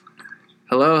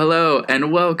Hello, hello, and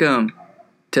welcome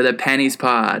to the Pennies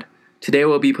pod. Today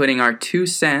we'll be putting our 2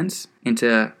 cents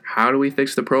into how do we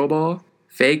fix the Pro Bowl,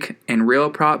 fake and real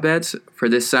prop bets for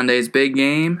this Sunday's big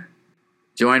game,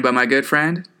 joined by my good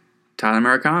friend, Tyler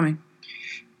Murakami.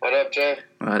 What up, Jay?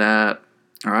 What up?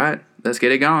 All right, let's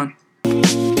get it going.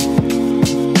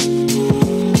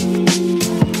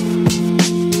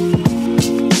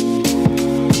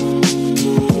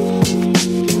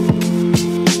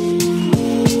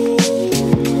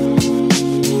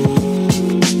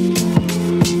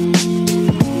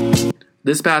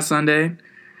 This past Sunday,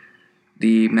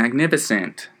 the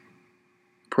magnificent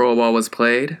Pro Bowl was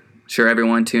played. Sure,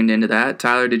 everyone tuned into that.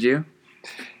 Tyler, did you?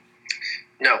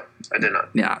 No, I did not.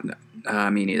 Yeah,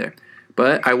 me neither.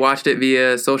 But I watched it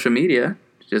via social media,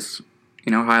 just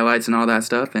highlights and all that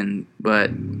stuff.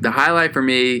 But the highlight for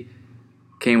me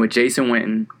came with Jason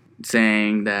Witten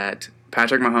saying that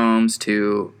Patrick Mahomes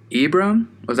to Ebron,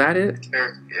 was that it?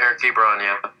 Eric Ebron,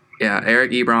 yeah. Yeah,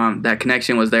 Eric Ebron. That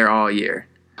connection was there all year.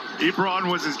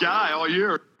 Ebron was his guy all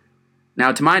year.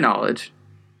 Now, to my knowledge,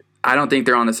 I don't think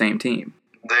they're on the same team.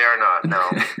 They are not,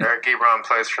 no. Eric Ebron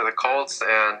plays for the Colts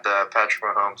and Patrick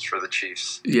Mahomes for the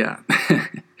Chiefs. Yeah.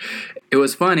 It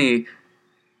was funny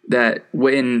that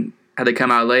Witten had to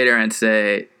come out later and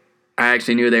say, I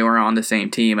actually knew they were on the same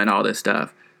team and all this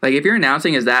stuff. Like, if your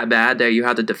announcing is that bad that you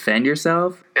have to defend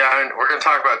yourself. Yeah, I mean, we're going to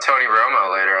talk about Tony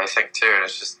Romo later, I think, too. And it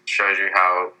just shows you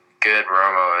how good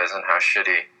Romo is and how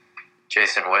shitty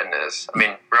Jason Witten is. I mean,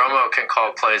 Romo can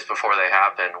call plays before they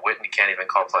happen. Witten can't even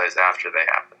call plays after they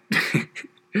happen.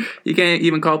 You can't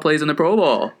even call plays in the Pro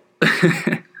Bowl.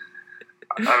 I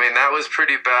mean, that was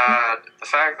pretty bad. The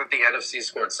fact that the NFC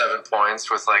scored 7 points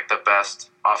was like the best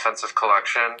offensive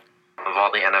collection of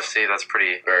all the NFC, that's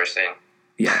pretty embarrassing.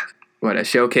 Yeah. What, a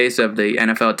showcase of the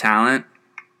NFL talent?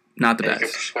 Not the best. You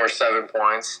could score 7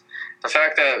 points. The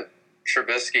fact that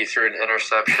Trubisky threw an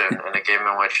interception in a game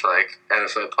in which like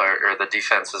NFL player or the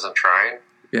defense isn't trying.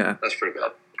 Yeah. That's pretty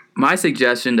bad. My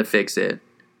suggestion to fix it,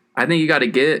 I think you got to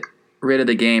get rid of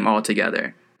the game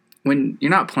altogether. When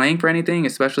you're not playing for anything,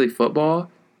 especially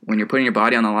football, when you're putting your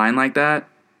body on the line like that,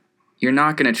 you're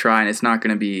not going to try and it's not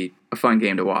going to be a fun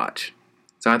game to watch.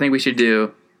 So I think we should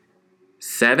do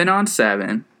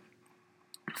 7-on-7,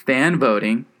 fan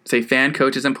voting, say fan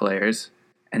coaches and players,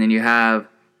 and then you have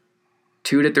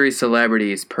 2 to 3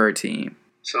 celebrities per team.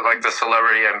 So like the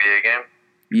celebrity NBA game?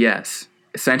 Yes.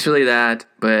 Essentially that,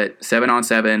 but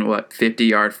 7-on-7,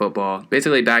 50-yard football.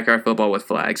 Basically backyard football with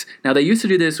flags. Now, they used to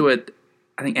do this with,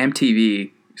 I think,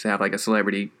 MTV used to have like a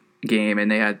celebrity game,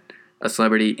 and they had a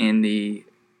celebrity in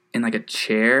like a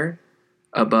chair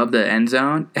above the end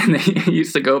zone, and they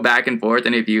used to go back and forth,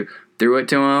 and if you threw it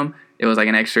to them, it was like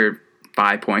an extra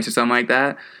 5 points or something like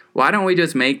that. Why don't we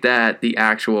just make that the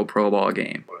actual Pro Bowl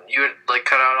game? You would like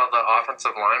cut out all the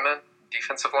offensive linemen,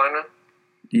 defensive linemen?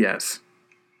 Yes.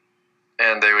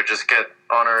 And they would just get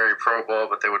honorary Pro Bowl,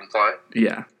 but they wouldn't play?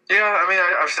 Yeah. Yeah, I mean,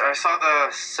 I saw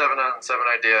the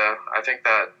 7-on-7 idea. I think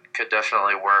that could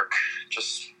definitely work.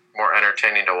 Just more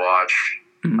entertaining to watch.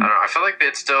 Mm-hmm. I don't know. I feel like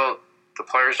the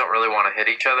players don't really want to hit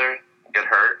each other and get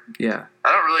hurt. Yeah.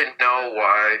 I don't really know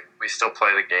why we still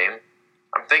play the game.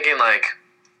 I'm thinking, like,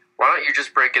 why don't you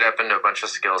just break it up into a bunch of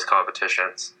skills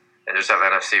competitions and just have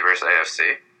NFC versus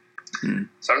AFC? Mm.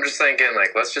 So I'm just thinking,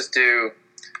 like, let's just do...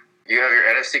 You have your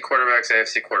NFC quarterbacks,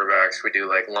 AFC quarterbacks. We do,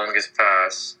 like, longest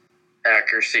pass,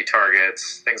 accuracy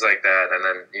targets, things like that. And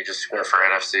then you just score for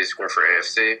NFC, score for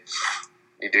AFC.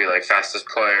 You do, like, fastest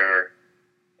player,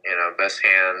 best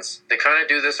hands. They kind of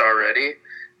do this already,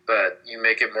 but you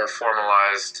make it more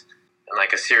formalized in,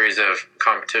 like, a series of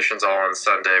competitions all on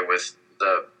Sunday with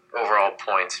the overall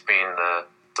points being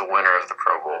the winner of the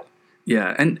Pro Bowl.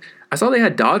 Yeah, and I saw they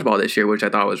had dodgeball this year, which I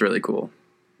thought was really cool.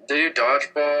 They do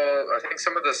dodgeball. I think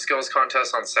some of the skills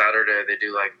contests on Saturday, they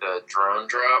do like the drone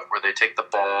drop where they take the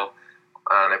ball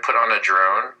and they put on a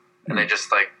drone and they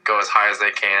just like go as high as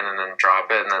they can and then drop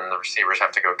it and then the receivers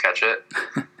have to go catch it.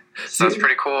 So that's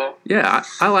pretty cool. Yeah,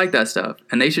 I like that stuff.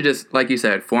 And they should just, like you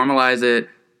said, formalize it,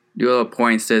 do a little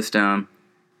point system.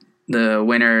 The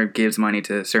winner gives money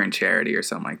to a certain charity or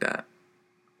something like that.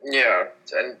 Yeah,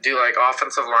 and do like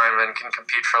offensive linemen can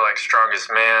compete for like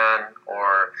strongest man,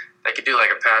 or they could do like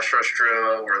a pass rush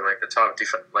drill where like the top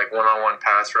like one-on-one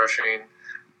pass rushing,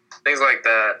 things like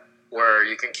that, where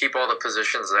you can keep all the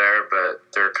positions there, but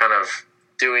they're kind of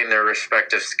doing their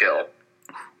respective skill.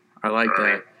 I like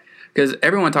that. Because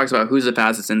everyone talks about who's the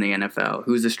fastest in the NFL,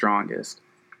 who's the strongest.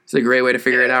 It's a great way to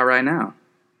figure it out right now.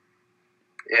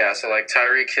 Yeah, so like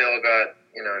Tyreek Hill got,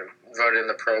 voted in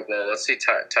the Pro Bowl. Let's see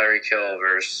Tyreek Hill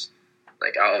versus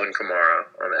like Alvin Kamara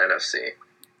on the NFC.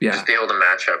 Yeah. Just be able to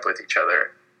match up with each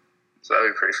other. So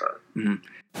that'd be pretty fun.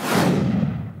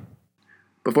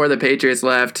 Before the Patriots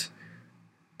left,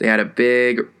 they had a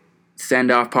big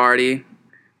send-off party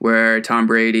where Tom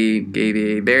Brady gave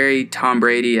a very Tom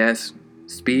Brady-esque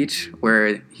speech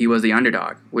where he was the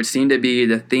underdog, which seemed to be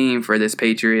the theme for this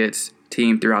Patriots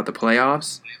team throughout the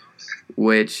playoffs,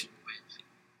 which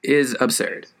is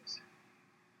absurd.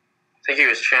 I think he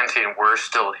was chanting, "We're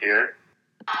still here."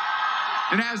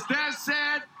 And as Des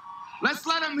said, let's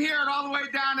let him hear it all the way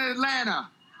down to Atlanta.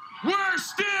 We're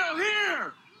still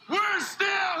here. We're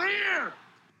still here.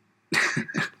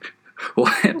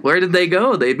 Where did they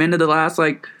go? They've been to the last,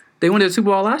 they went to the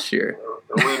Super Bowl last year.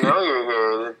 We know you're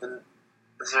here.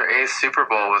 This is their 8th Super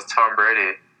Bowl with Tom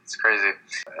Brady. It's crazy.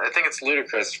 I think it's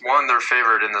ludicrous. One, they're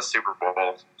favored in the Super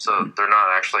Bowl, so they're not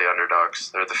actually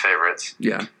underdogs. They're the favorites.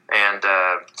 Yeah. And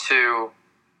two,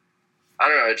 I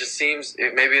don't know. It just seems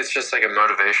maybe it's just like a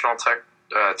motivational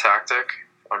tactic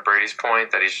on Brady's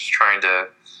point that he's just trying to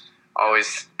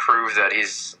always prove that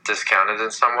he's discounted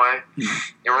in some way.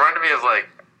 It reminded me of like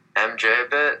MJ a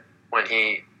bit when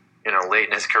he, late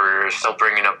in his career, is still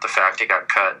bringing up the fact he got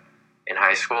cut in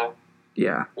high school.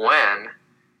 Yeah. When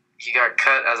he got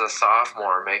cut as a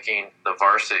sophomore, making the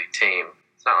varsity team.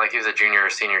 It's not like he was a junior or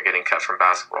senior getting cut from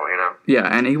basketball, Yeah,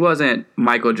 and he wasn't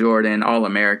Michael Jordan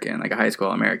All-American, like a high school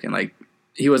All-American. Like,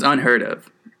 he was unheard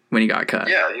of when he got cut.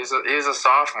 Yeah, he was a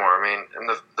sophomore. I mean, and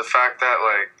the fact that,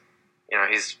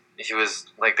 he was,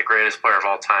 like, the greatest player of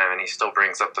all time, and he still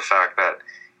brings up the fact that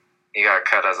he got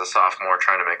cut as a sophomore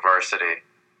trying to make varsity.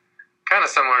 Kind of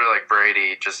similar to, like,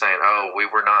 Brady just saying, oh, we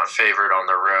were not favored on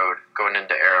the road going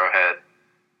into Arrowhead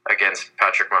against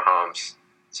Patrick Mahomes,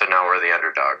 so now we're the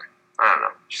underdog. I don't know,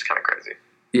 just kind of crazy.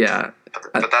 Yeah.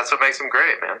 But that's what makes him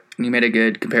great, man. You made a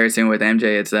good comparison with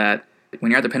MJ. It's that when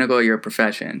you're at the pinnacle of your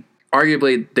profession,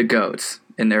 arguably the GOATs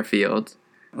in their field,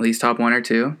 at least top 1 or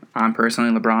 2. I'm personally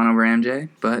LeBron over MJ,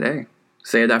 but hey,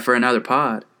 save that for another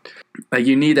pod. Like,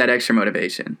 you need that extra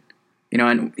motivation.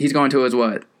 And he's going to his,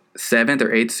 7th or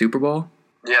 8th Super Bowl?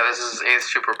 Yeah, this is his 8th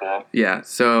Super Bowl. Yeah,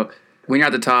 so when you're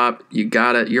at the top,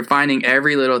 you're finding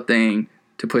every little thing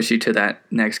to push you to that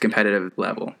next competitive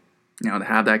level, to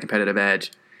have that competitive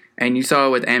edge. And you saw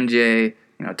with MJ,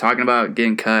 talking about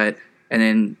getting cut, and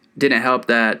then didn't help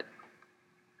that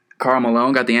Karl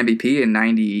Malone got the MVP in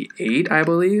 98, I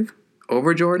believe,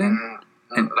 over Jordan.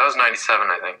 And that was 97,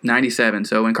 I think. 97.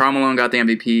 So when Karl Malone got the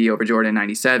MVP over Jordan in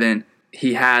 97,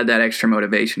 he had that extra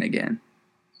motivation again.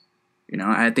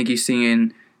 I think you're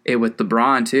seeing it with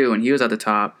LeBron, too, when he was at the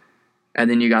top. And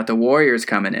then you got the Warriors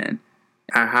coming in,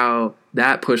 how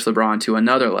that pushed LeBron to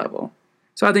another level.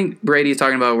 So I think Brady's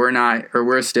talking about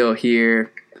we're still here,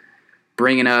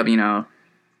 bringing up,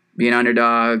 being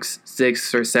underdogs,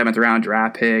 6th or 7th round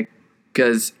draft pick,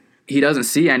 because he doesn't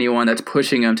see anyone that's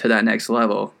pushing him to that next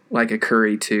level, like a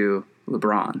Curry to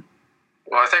LeBron.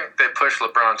 Well, I think they pushed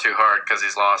LeBron too hard because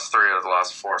he's lost 3 out of the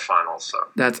last 4 finals. So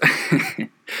that's,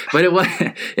 but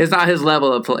it's not his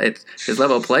level of play. His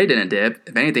level of play didn't dip.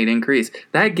 If anything, it increased.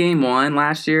 That game 1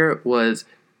 last year was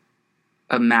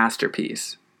a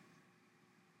masterpiece.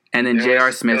 And then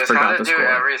J.R. Smith forgot the score. How to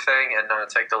do everything and not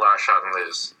take the last shot and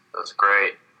lose. It was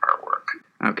great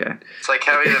artwork. Okay. It's like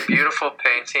having a beautiful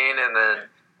painting and then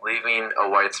leaving a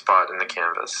white spot in the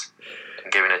canvas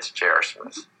and giving it to J.R.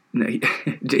 Smith. No, he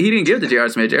didn't give it to J.R.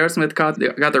 Smith. J.R. Smith got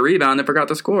the rebound and forgot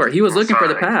to score. He was looking for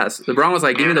the pass. LeBron was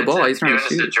like, give me the ball. He's trying to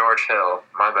shoot. To George Hill.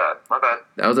 My bad.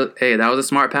 That was a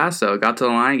smart pass, though. Got to the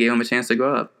line, gave him a chance to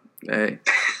go up. Hey.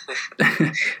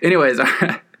 Anyways,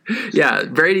 yeah,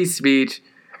 Brady's speech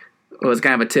was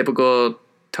kind of a typical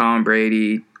Tom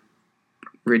Brady,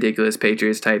 ridiculous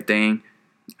Patriots type thing.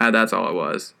 That's all it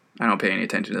was. I don't pay any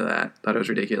attention to that. Thought it was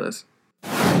ridiculous.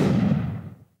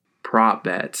 Prop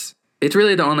bets. It's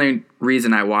really the only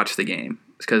reason I watch the game.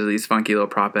 It's because of these funky little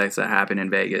prop bets that happen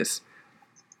in Vegas.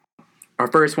 Our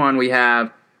first one we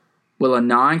have, will a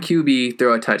non-QB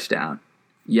throw a touchdown?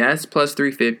 Yes, plus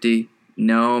 350.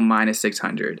 No, minus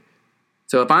 600.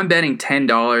 So if I'm betting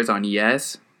 $10 on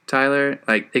yes, Tyler,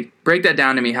 break that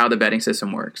down to me how the betting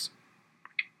system works.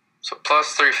 So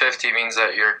plus 350 means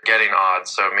that you're getting odds.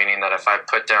 So meaning that if I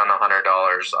put down $100,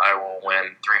 I will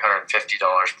win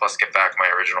 $350 plus get back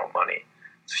my original money.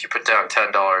 So if you put down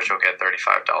 $10, you'll get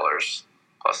 $35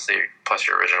 plus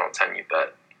your original 10 you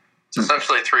bet. So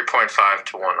essentially 3.5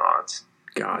 to 1 odds.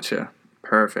 Gotcha.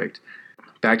 Perfect.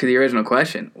 Back to the original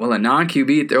question. Will a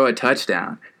non-QB throw a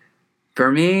touchdown?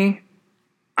 For me,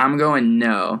 I'm going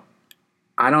no.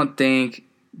 I don't think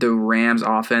the Rams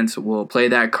offense will play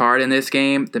that card in this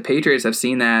game. The Patriots have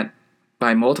seen that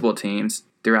by multiple teams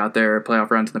throughout their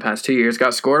playoff runs in the past 2 years.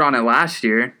 Got scored on it last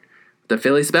year, the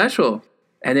Philly special.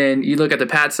 And then you look at the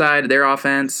Pat side, their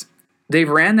offense, they've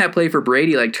ran that play for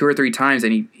Brady like 2 or 3 times,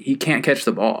 and he can't catch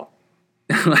the ball.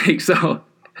 So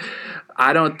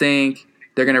I don't think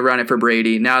they're going to run it for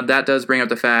Brady. Now, that does bring up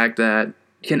the fact that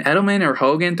can Edelman or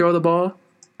Hogan throw the ball?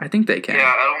 I think they can.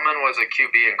 Yeah, Edelman was a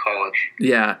QB in college.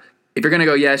 Yeah. If you're going to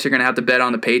go yes, you're going to have to bet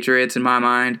on the Patriots in my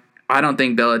mind. I don't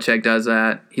think Belichick does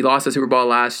that. He lost the Super Bowl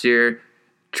last year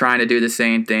trying to do the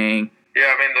same thing. Yeah,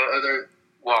 I mean, the other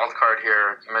wild card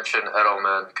here, you mentioned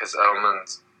Edelman, because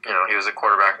Edelman's, he was a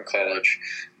quarterback in college.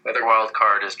 The other wild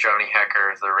card is Johnny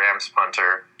Hecker, the Rams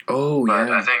punter. Oh, but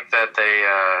yeah. I think that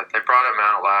they brought him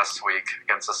out last week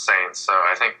against the Saints, so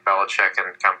I think Belichick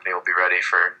and company will be ready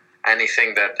for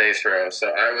anything that they throw. So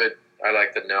I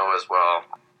like the no as well.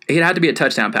 It'd have to be a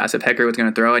touchdown pass if Hecker was going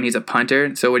to throw, and he's a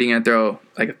punter. So what are you going to throw?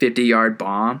 Like a 50-yard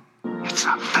bomb? It's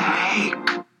a fake.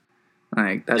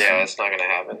 It's not going to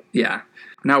happen. Yeah.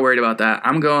 I'm not worried about that.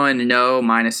 I'm going no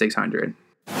minus 600.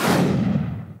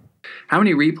 How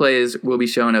many replays will be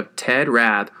shown of Ted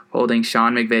Rath holding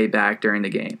Sean McVay back during the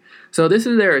game? So this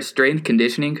is their strength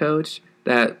conditioning coach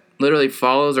that literally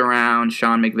follows around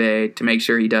Sean McVay to make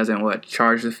sure he doesn't,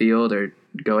 charge the field or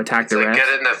go attack the refs?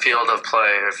 Get in the field of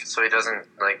play so he doesn't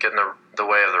get in the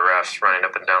way of the refs running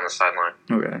up and down the sideline.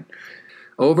 Okay.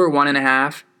 Over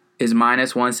 1.5 is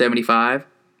minus 175,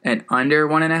 and under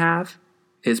 1.5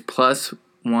 is plus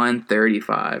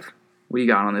 135. What do you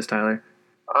got on this, Tyler?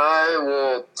 I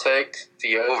will take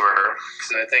the over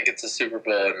because I think it's a Super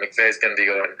Bowl and McVay's going to be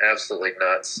going absolutely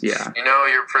nuts. Yeah.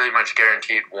 You're pretty much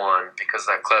guaranteed one because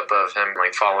that clip of him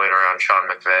following around Sean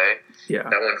McVay, that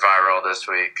went viral this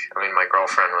week. I mean, my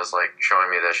girlfriend was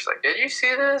showing me this. She's like, "Did you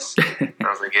see this?" I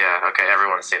was like, "Yeah, okay,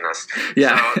 everyone's seen this."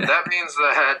 Yeah. So that means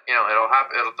that it'll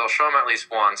happen. They'll show him at least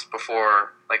once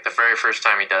before the very first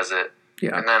time he does it.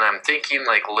 Yeah. And then I'm thinking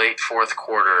late fourth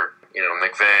quarter.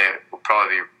 McVay will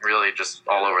probably be really just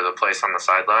all over the place on the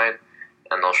sideline,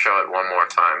 and they'll show it one more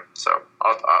time. So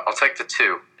I'll take the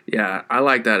 2. Yeah, I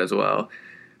like that as well.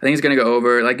 I think it's going to go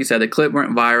over. Like you said, the clip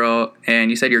went viral, and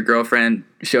you said your girlfriend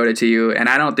showed it to you, and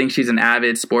I don't think she's an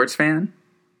avid sports fan.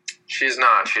 She's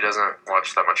not. She doesn't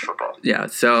watch that much football. Yeah,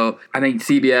 so I think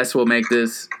CBS will make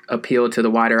this appeal to the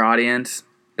wider audience.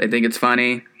 They think it's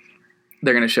funny.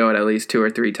 They're going to show it at least 2 or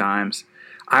 3 times.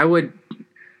 I would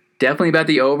definitely bet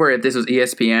the over if this was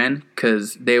ESPN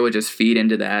because they would just feed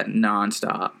into that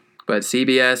nonstop. But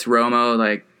CBS,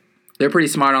 Romo, they're pretty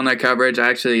smart on their coverage. I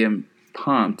actually am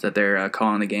pumped that they're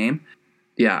calling the game.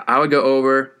 Yeah, I would go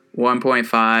over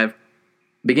 1.5.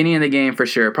 Beginning of the game for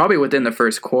sure. Probably within the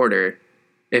first quarter,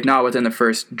 if not within the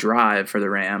first drive for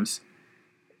the Rams.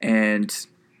 And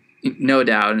no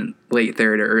doubt in late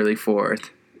third or early fourth.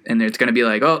 And it's going to be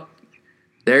oh,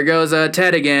 there goes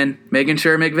Ted again, making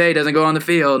sure McVay doesn't go on the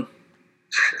field.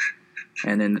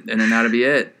 And then that'll be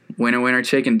it. Winner,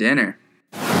 chicken dinner.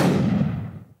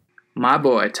 My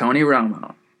boy, Tony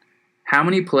Romo. How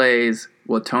many plays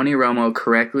will Tony Romo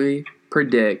correctly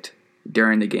predict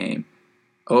during the game?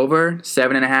 Over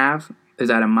 7.5 is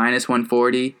at a minus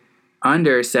 140.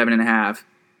 Under 7.5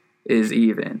 is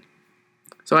even.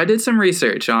 So I did some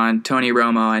research on Tony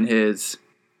Romo and his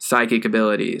psychic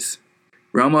abilities.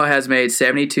 Romo has made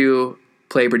 72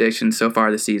 play predictions so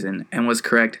far this season and was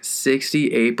correct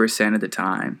 68% of the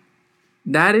time.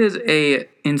 That is a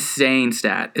insane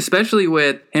stat, especially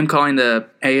with him calling the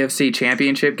AFC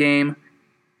Championship game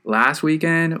last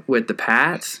weekend with the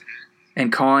Pats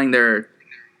and calling their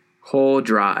whole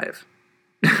drive,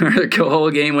 their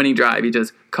whole game-winning drive. He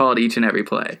just called each and every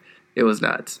play. It was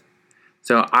nuts.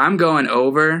 So I'm going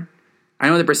over. I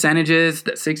know the percentages,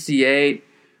 that 68,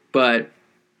 but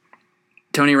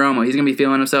Tony Romo, he's going to be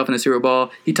feeling himself in the Super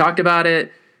Bowl. He talked about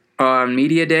it on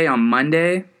Media Day on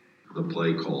Monday. The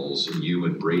play calls, and you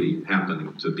and Brady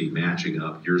happen to be matching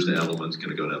up. Here's the Edelman's going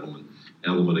to go to Edelman.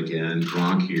 Edelman again,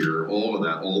 Gronk here, all of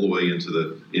that, all the way into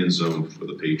the end zone for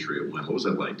the Patriot win. What was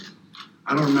that like?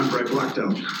 I don't remember. I blacked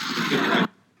out.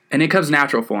 And it comes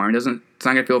natural for him. It's not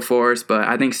going to feel forced, but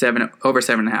I think over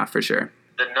 7.5 for sure.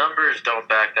 The numbers don't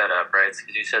back that up, right?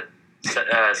 Because you said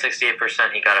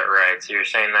 68% he got it right. So you're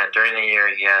saying that during the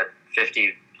year he had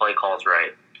 50 play calls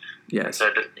right. Yes.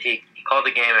 So he called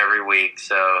the game every week,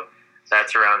 so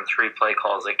that's around 3 play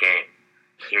calls a game.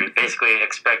 You're basically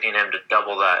expecting him to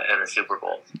double that in the Super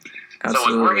Bowl.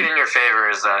 Absolutely. So what's working in your favor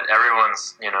is that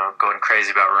everyone's going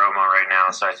crazy about Romo right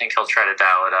now. So I think he'll try to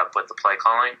dial it up with the play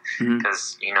calling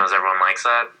because he knows everyone likes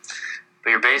that. But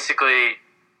you're basically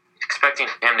expecting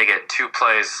him to get 2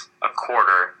 plays a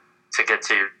quarter to get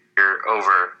to your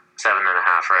over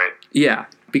 7.5, right? Yeah,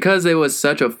 because it was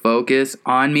such a focus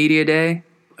on Media Day,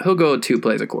 he'll go 2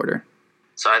 plays a quarter.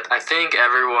 So I think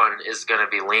everyone is going to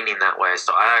be leaning that way.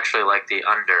 So I actually like the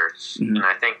under, and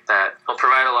I think that he'll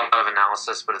provide a lot of analysis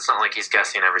analysis, but it's not like he's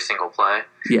guessing every single play.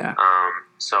 Yeah.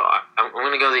 So I'm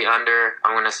going to go the under.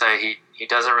 I'm going to say he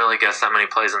doesn't really guess that many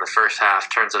plays in the first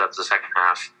half, turns it up the second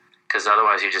half, because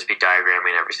otherwise you'd just be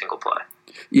diagramming every single play.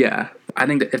 Yeah. I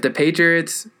think that if the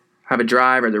Patriots have a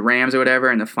drive, or the Rams or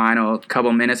whatever, in the final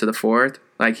couple minutes of the fourth,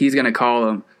 like, he's going to call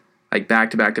them like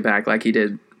back to back to back, like he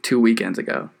did 2 weekends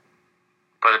ago.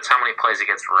 But it's how many plays he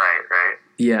gets right?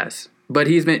 Yes. But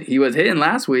he was hitting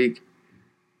last week.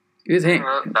 He was hitting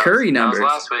Curry numbers. That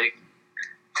was last week.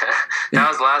 That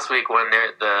was last week when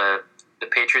the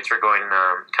Patriots were going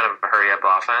kind of a hurry-up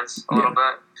offense a little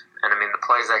bit. And, I mean, the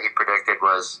plays that he predicted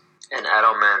was an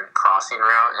Edelman crossing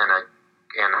route and a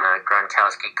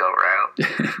Gronkowski go route.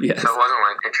 Yes. So it wasn't,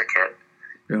 like, intricate.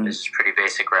 Really? It was just pretty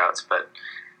basic routes. But,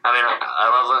 I mean, I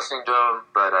love listening to him,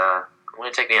 but I'm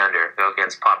going to take the under, go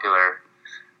against popular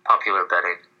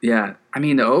betting. Yeah. I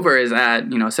mean, the over is at,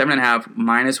 7.5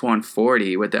 minus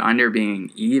 140, with the under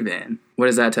being even. What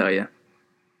does that tell you?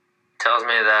 Tells me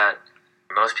that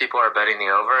most people are betting the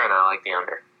over, and I like the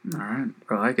under. All right.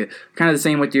 I like it. Kind of the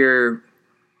same with your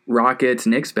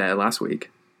Rockets-Knicks bet last week.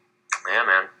 Yeah,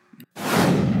 man.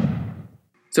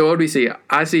 So what did we see?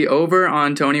 I see over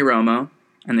on Tony Romo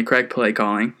and the correct play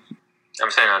calling. I'm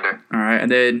saying under. All right.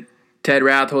 And then Ted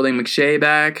Rath holding McShay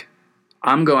back.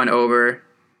 I'm going over.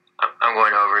 I'm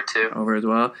going over, too. Over as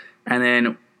well. And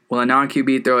then, will a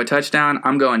non-QB throw a touchdown?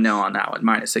 I'm going no on that one,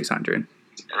 minus 600. And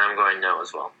I'm going no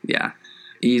as well. Yeah.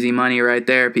 Easy money right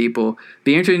there, people.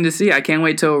 Be interesting to see. I can't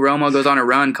wait till Romo goes on a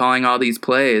run calling all these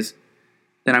plays.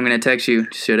 Then I'm going to text you,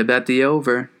 should have bet the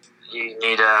over. You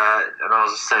need, and I'll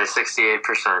just say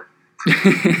 68%.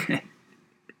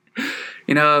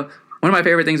 One of my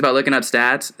favorite things about looking up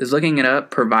stats is looking it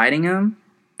up, providing them,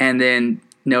 and then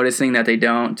noticing that they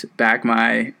don't back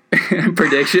my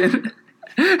prediction,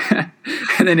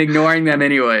 and then ignoring them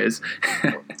anyways.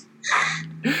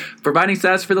 Providing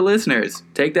stats for the listeners.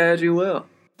 Take that as you will.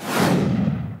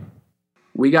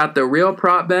 We got the real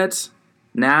prop bets.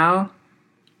 Now,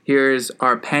 here's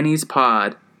our Pennies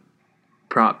Pod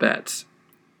prop bets.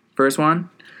 First one,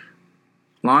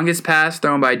 longest pass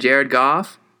thrown by Jared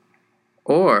Goff,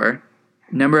 or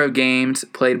number of games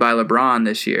played by LeBron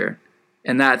this year.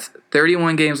 And that's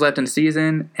 31 games left in the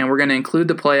season, and we're going to include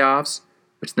the playoffs,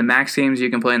 which the max games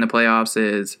you can play in the playoffs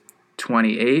is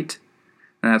 28.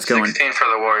 And that's 16 for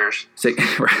the Warriors.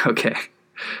 Okay,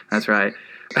 that's right.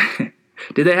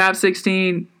 Did they have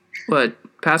 16,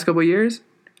 past couple years?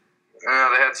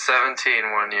 No, they had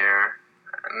 17 one year,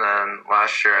 and then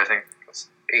last year I think it was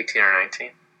 18 or 19.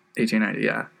 18, 19,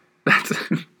 yeah.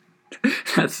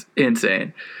 That's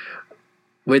insane.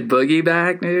 With Boogie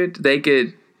back, dude, they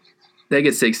get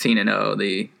 16-0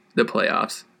 the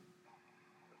playoffs.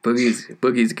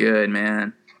 Boogie's good,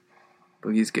 man.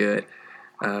 Boogie's good.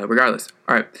 Regardless.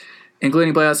 All right.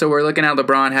 Including playoffs, so we're looking at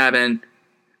LeBron having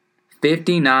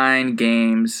 59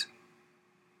 games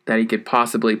that he could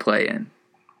possibly play in.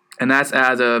 And that's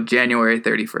as of January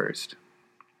 31st.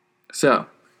 So,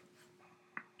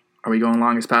 are we going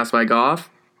longest pass by Goff?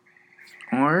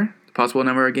 Or the possible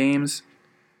number of games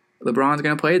LeBron's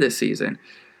going to play this season?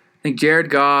 I think Jared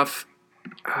Goff,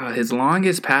 his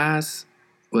longest pass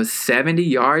was 70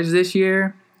 yards this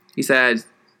year. He's had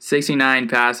 69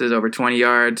 passes over 20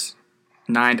 yards,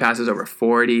 9 passes over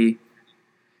 40.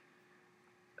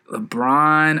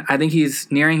 LeBron, I think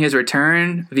he's nearing his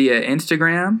return via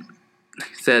Instagram.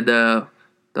 He said the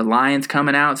lion's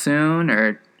coming out soon,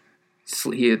 or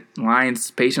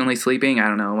lion's patiently sleeping. I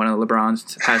don't know, one of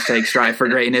LeBron's hashtag strive for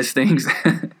greatness things.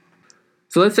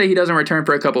 So let's say he doesn't return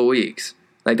for a couple weeks.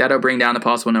 Like, that'll bring down the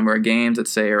possible number of games,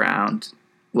 let's say around,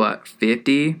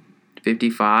 50,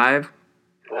 55?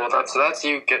 Well, that's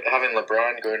you having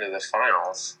LeBron going to the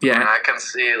finals. Yeah. And I can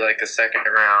see, like, a second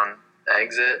round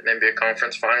exit, maybe a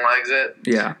conference final exit.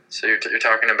 Yeah. So you're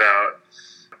talking about,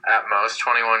 at most,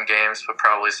 21 games, but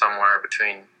probably somewhere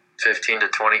between 15 to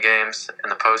 20 games in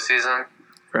the postseason.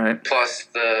 Right. Plus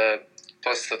the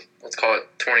let's call it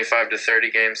 25 to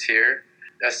 30 games here.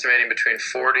 Estimating between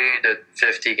 40 to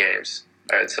 50 games,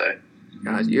 I'd say,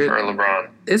 God, for LeBron.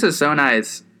 This is so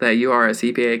nice that you are a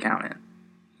CPA accountant,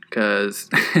 because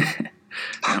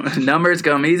numbers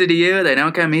come easy to you, they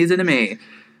don't come easy to me.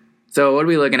 So what are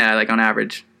we looking at, like, on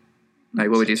average?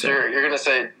 Like, what would you say? So you're going to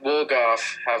say, will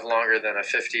Goff have longer than a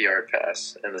 50-yard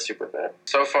pass in the Super Bowl?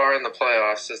 So far in the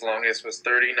playoffs, his longest was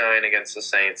 39 against the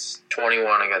Saints,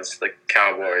 21 against the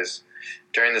Cowboys.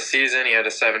 During the season, he had a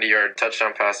 70-yard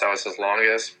touchdown pass. That was his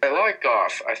longest. I like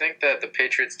Goff. I think that the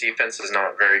Patriots' defense is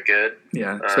not very good.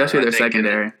 Yeah, especially their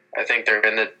secondary. I think they're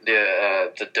in the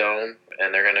dome,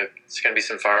 and it's going to be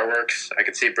some fireworks. I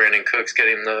could see Brandon Cooks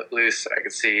getting loose. I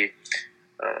could see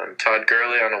Todd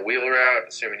Gurley on a wheel route,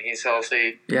 assuming he's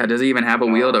healthy. Yeah, does he even have a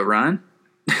wheel to run?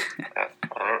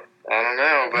 I don't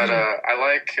know, but I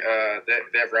like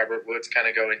they have Robert Woods kind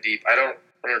of going deep. I don't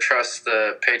trust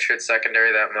the Patriots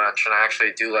secondary that much, and I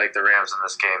actually do like the Rams in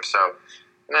this game. So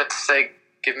I'm going to say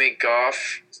give me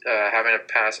Goff having to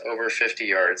pass over 50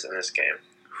 yards in this game.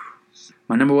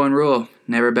 My number one rule,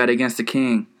 never bet against the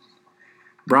king.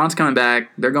 Braun's coming back.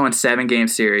 They're going 7-game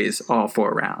series, all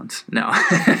 4 rounds. No.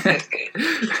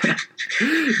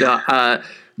 No.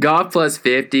 Goff plus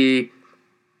 50.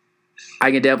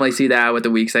 I can definitely see that with the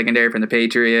weak secondary from the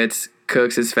Patriots.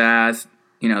 Cooks is fast.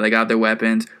 They got their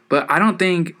weapons. But I don't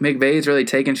think McVay's really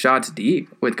taking shots deep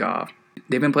with Goff.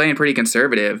 They've been playing pretty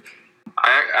conservative.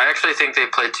 I actually think they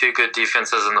played 2 good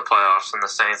defenses in the playoffs, in the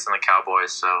Saints and the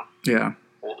Cowboys. So yeah,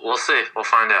 we'll see. We'll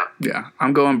find out. Yeah,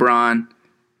 I'm going Braun.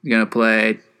 He's going to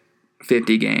play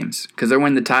 50 games because they're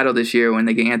winning the title this year when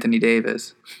they get Anthony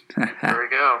Davis. There we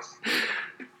go.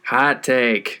 Hot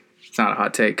take. It's not a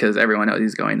hot take because everyone knows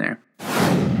he's going there.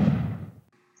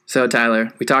 So,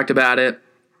 Tyler, we talked about it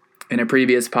in a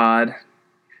previous pod,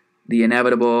 the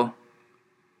inevitable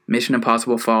Mission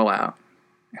Impossible Fallout.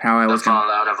 How I was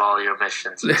fallout of all your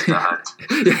missions, Mr.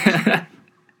 Hunt.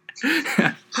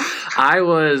 I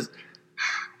was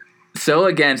so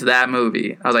against that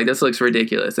movie. I was like, this looks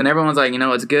ridiculous. And everyone's like,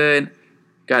 it's good.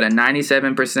 Got a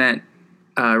 97%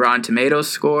 Rotten Tomatoes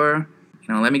score.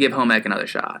 Let me give Home Ec another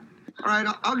shot. All right,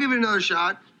 I'll give it another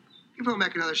shot. Give Home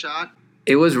Ec another shot.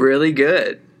 It was really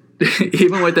good.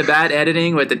 Even with the bad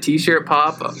editing, with the t-shirt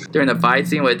pop during the fight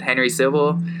scene with Henry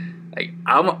Civil. Like,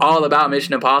 I'm all about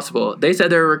Mission Impossible. They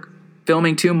said they were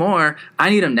filming 2 more. I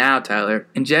need them now, Tyler.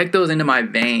 Inject those into my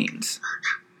veins.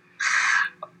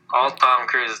 All Tom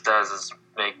Cruise does is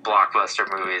make blockbuster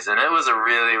movies, and it was a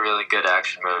really, really good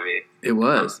action movie. It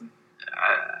was.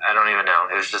 I don't even know.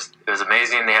 It was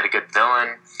amazing. They had a good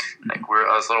villain. Like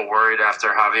I was a little worried after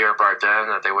Javier Bardem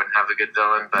that they wouldn't have a good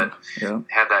villain, but yeah.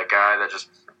 They had that guy that just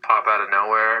popped out of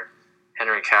nowhere.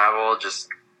 Henry Cavill just.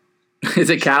 Is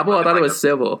it Cavill? I thought it was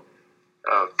Civil.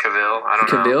 Oh, Cavill. I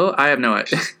don't know. Cavill? I have no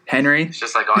idea. Henry. He's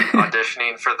just like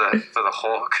auditioning for the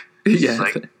Hulk. Yes. Just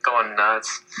like going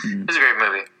nuts. It was a great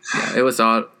movie. Yeah, it was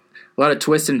a lot of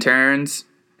twists and turns.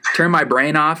 Turned my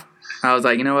brain off. I was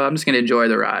like, you know what? I'm just gonna enjoy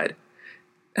the ride.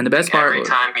 And the best part every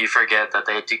time you forget that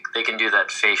they can do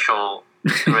that facial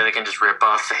where they can just rip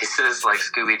off faces like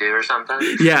Scooby-Doo or something.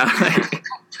 Yeah.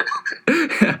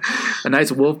 A nice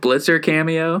Wolf Blitzer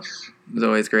cameo. It was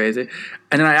always crazy.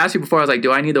 And then I asked you before, I was like,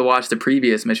 do I need to watch the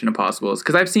previous Mission Impossibles?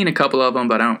 Because I've seen a couple of them,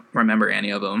 but I don't remember any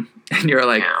of them. And you're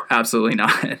like, Absolutely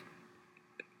not.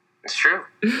 It's true.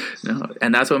 No.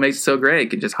 And that's what makes it so great. You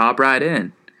can just hop right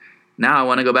in. Now I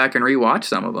want to go back and rewatch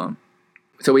some of them.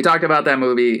 So we talked about that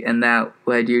movie, and that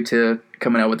led you to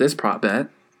coming up with this prop bet.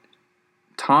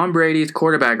 Tom Brady's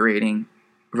quarterback rating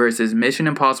versus Mission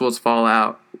Impossible's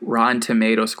Fallout Rotten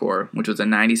Tomato score, which was a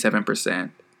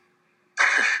 97%.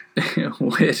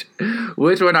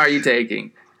 Which one are you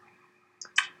taking?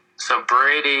 So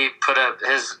Brady put up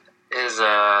his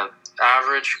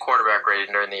average quarterback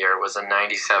rating during the year was a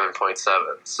 97.7.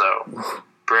 So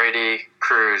Brady,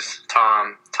 Cruz,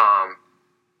 Tom,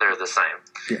 they're the same.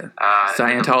 Yeah.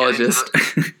 Scientologist.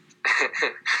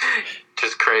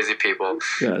 Just crazy people.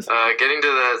 Yes. Getting to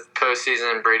the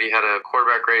postseason, Brady had a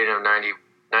quarterback rating of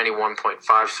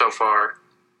 91.5 so far.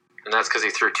 And that's because he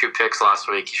threw 2 picks last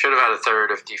week. He should have had a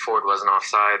third if D Ford wasn't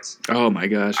offsides. Oh, my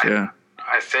gosh, yeah.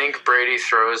 I think Brady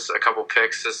throws a couple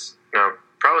picks,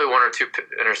 probably 1 or 2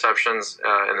 interceptions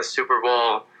in the Super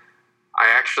Bowl. I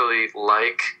actually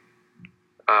like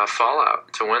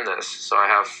Fallout to win this. So I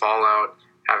have Fallout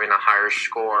having a higher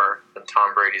score than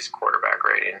Tom Brady's quarterback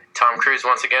rating. Tom Cruise,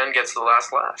 once again, gets the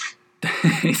last laugh.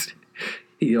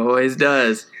 He always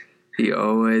does. He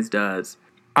always does.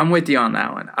 I'm with you on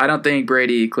that one. I don't think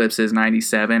Brady eclipses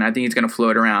 97. I think he's going to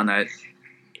float around that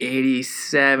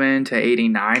 87 to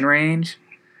 89 range.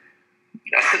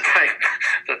 That's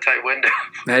a tight window.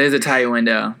 That is a tight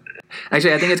window.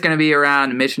 Actually, I think it's going to be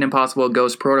around Mission Impossible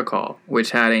Ghost Protocol,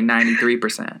 which had a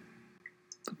 93%.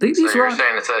 So you're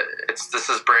saying this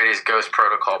is Brady's Ghost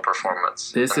Protocol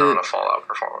performance, not a Fallout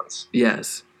performance.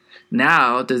 Yes.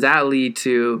 Now, does that lead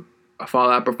to a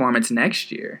Fallout performance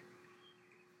next year?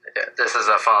 Yeah, this is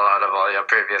a Fallout of all your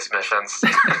previous missions.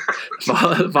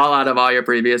 Fallout of all your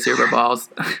previous Super Bowls.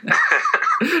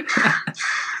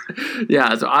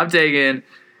 Yeah, so I'm taking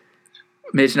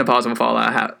Mission Impossible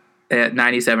Fallout at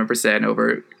 97%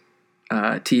 over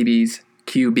TB's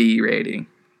QB rating.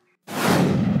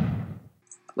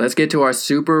 Let's get to our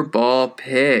Super Bowl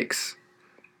picks.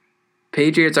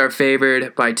 Patriots are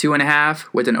favored by 2.5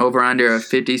 with an over-under of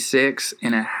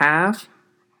 56.5.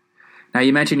 Now,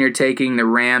 you mentioned you're taking the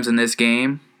Rams in this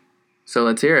game, so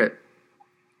let's hear it.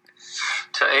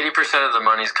 So 80% of the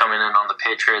money's coming in on the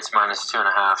Patriots minus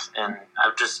 2.5, and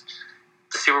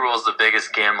the Super Bowl is the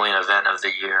biggest gambling event of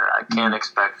the year. I can't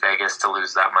expect Vegas to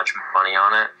lose that much money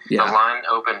on it. Yeah. The line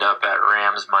opened up at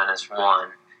Rams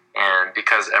 -1, and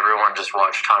because everyone just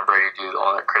watched Tom Brady do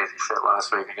all that crazy shit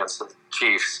last week against the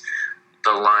Chiefs,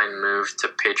 the line moved to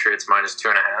Patriots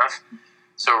 -2.5.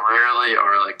 So rarely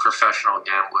are like professional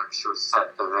gamblers who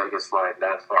set the Vegas line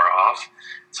that far off.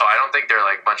 So I don't think they're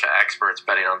like a bunch of experts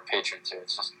betting on the Patriots here.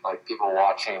 It's just like people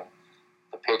watching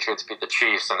the Patriots beat the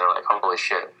Chiefs, and they're like, holy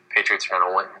shit, Patriots are going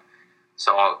to win.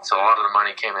 So a lot of the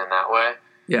money came in that way.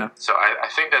 Yeah. So I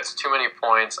think that's too many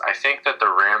points. I think that the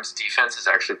Rams' defense is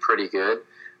actually pretty good.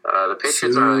 The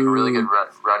Patriots are like a really good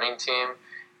running team,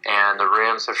 and the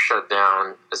Rams have shut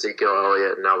down Ezekiel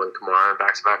Elliott and Alvin Kamara in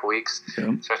back-to-back weeks.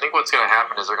 Yeah. So I think what's going to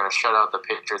happen is they're going to shut out the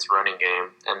Patriots' running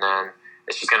game, and then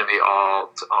it's just going to be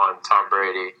all on Tom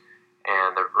Brady.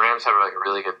 And the Rams have like a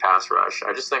really good pass rush.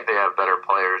 I just think they have better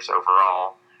players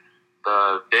overall.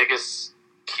 The biggest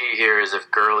key here is if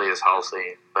Gurley is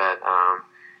healthy, but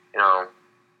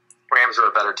Rams are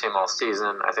a better team all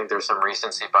season. I think there's some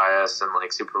recency bias and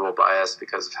like Super Bowl bias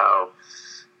because of how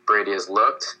Brady has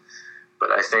looked.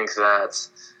 But I think that,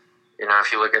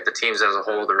 if you look at the teams as a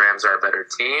whole, the Rams are a better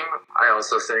team. I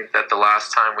also think that the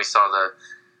last time we saw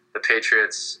the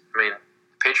Patriots,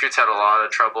 Patriots had a lot of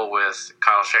trouble with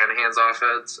Kyle Shanahan's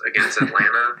offense against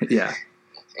Atlanta. Yeah.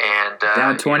 And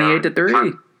down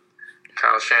 28-3.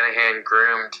 Kyle Shanahan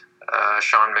groomed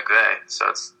Sean McVay, so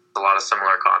it's a lot of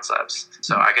similar concepts.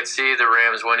 So I could see the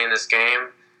Rams winning this game.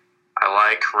 I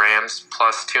like Rams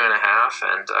 +2.5,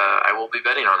 and I will be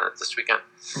betting on it this weekend.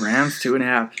 Rams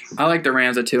 2.5. I like the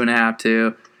Rams at 2.5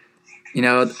 too.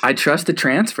 I trust the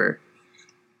transfer.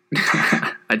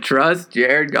 I trust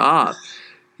Jared Goff.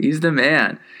 He's the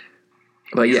man.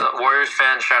 But He's a Warriors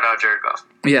fan. Shout out Jared Goff.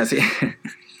 Yes,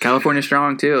 California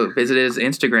Strong too. Visit his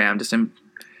Instagram just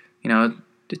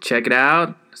to check it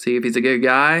out, see if he's a good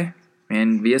guy,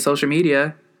 and via social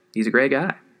media, he's a great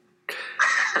guy.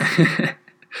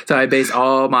 So I base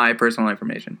all my personal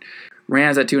information.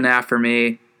 Rams at 2.5 for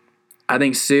me. I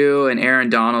think Sue and Aaron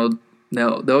Donald,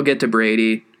 they'll get to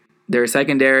Brady. Their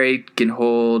secondary can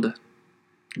hold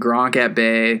Gronk at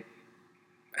bay.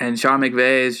 And Sean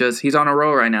McVay he's on a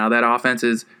roll right now. That offense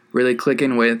is really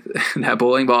clicking with that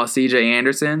bowling ball, C.J.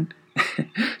 Anderson.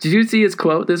 Did you see his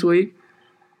quote this week?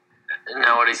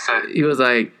 No, what he said? He was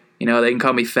like, they can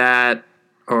call me fat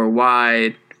or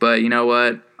wide, but you know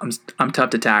what? I'm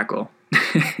tough to tackle.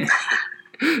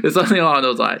 It's something along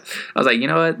those lines. I was like, you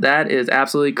know what? That is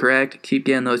absolutely correct. Keep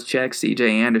getting those checks,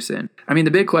 C.J. Anderson. The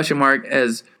big question mark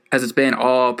as it's been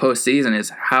all postseason is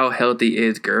how healthy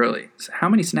is Gurley? So how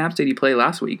many snaps did he play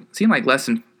last week? It seemed like less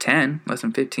than 10, less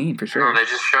than 15 for sure. No, they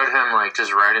just showed him like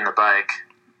just riding the bike.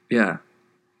 Yeah.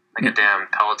 Like a damn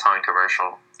Peloton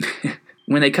commercial.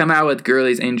 When they come out with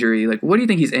Gurley's injury, like what do you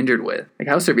think he's injured with? Like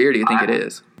how severe do you think it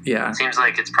is? Yeah. It seems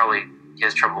like it's probably he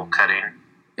has trouble cutting.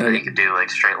 He could do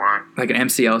like straight line. Like an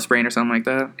MCL sprain or something like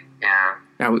that? Yeah.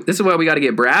 Now, this is why we got to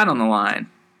get Brad on the line.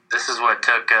 This is what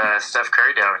took Steph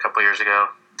Curry down a couple years ago.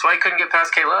 That's why he couldn't get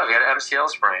past K-Love. He had an MCL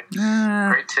sprain.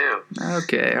 Great too.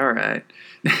 Okay, all right.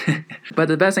 But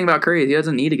the best thing about Curry is he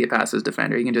doesn't need to get past his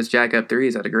defender. He can just jack up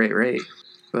threes at a great rate.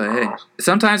 But hey,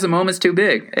 sometimes the moment's too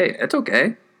big. Hey, it's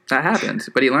okay. That happens.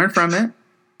 But he learned from it,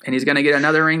 and he's going to get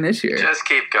another ring this year. Just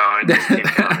keep going. Just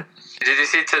keep going. Did you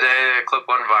see today a clip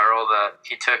went viral that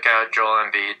he took out Joel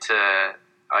Embiid to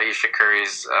Ayesha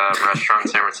Curry's restaurant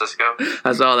in San Francisco?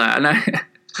 I saw that. And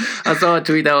I saw a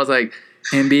tweet that was like,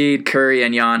 Embiid, Curry,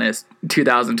 and Giannis,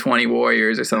 2020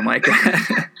 Warriors or something like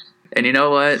that. And you know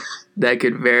what? That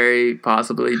could very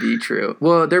possibly be true.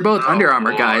 Well, they're both Under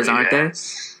Armour guys, aren't they?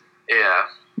 Yeah.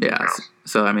 Yeah.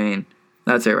 So,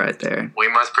 that's it right there. We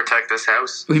must protect this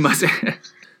house. We must.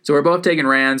 So we're both taking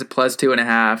Rams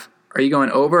 +2.5. Are you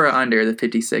going over or under the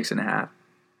 56.5? 56.5.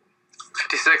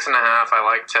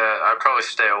 I'd probably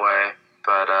stay away,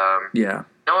 but yeah.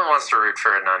 No one wants to root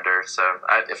for an under. So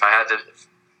if I had to,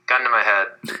 gun to my head,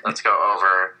 let's go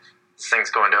over. This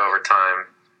thing's going to overtime.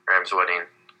 Rams winning.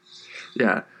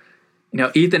 Yeah.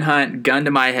 Ethan Hunt, gun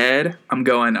to my head. I'm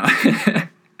going.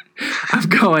 I'm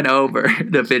going over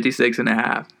the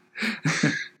 56.5.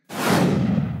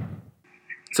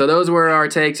 So those were our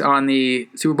takes on the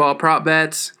Super Bowl prop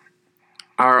bets,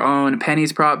 our own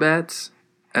Pennies prop bets,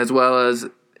 as well as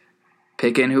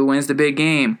picking who wins the big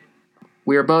game.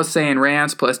 We are both saying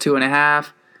Rams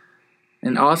 +2.5.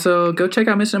 And also, go check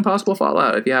out Mission Impossible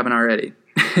Fallout if you haven't already.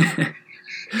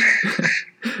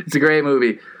 It's a great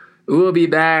movie. We will be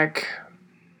back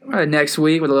next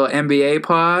week with a little NBA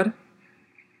pod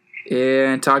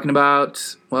and talking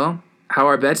about, well, how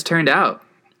our bets turned out.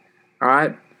 All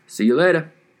right. See you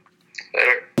later.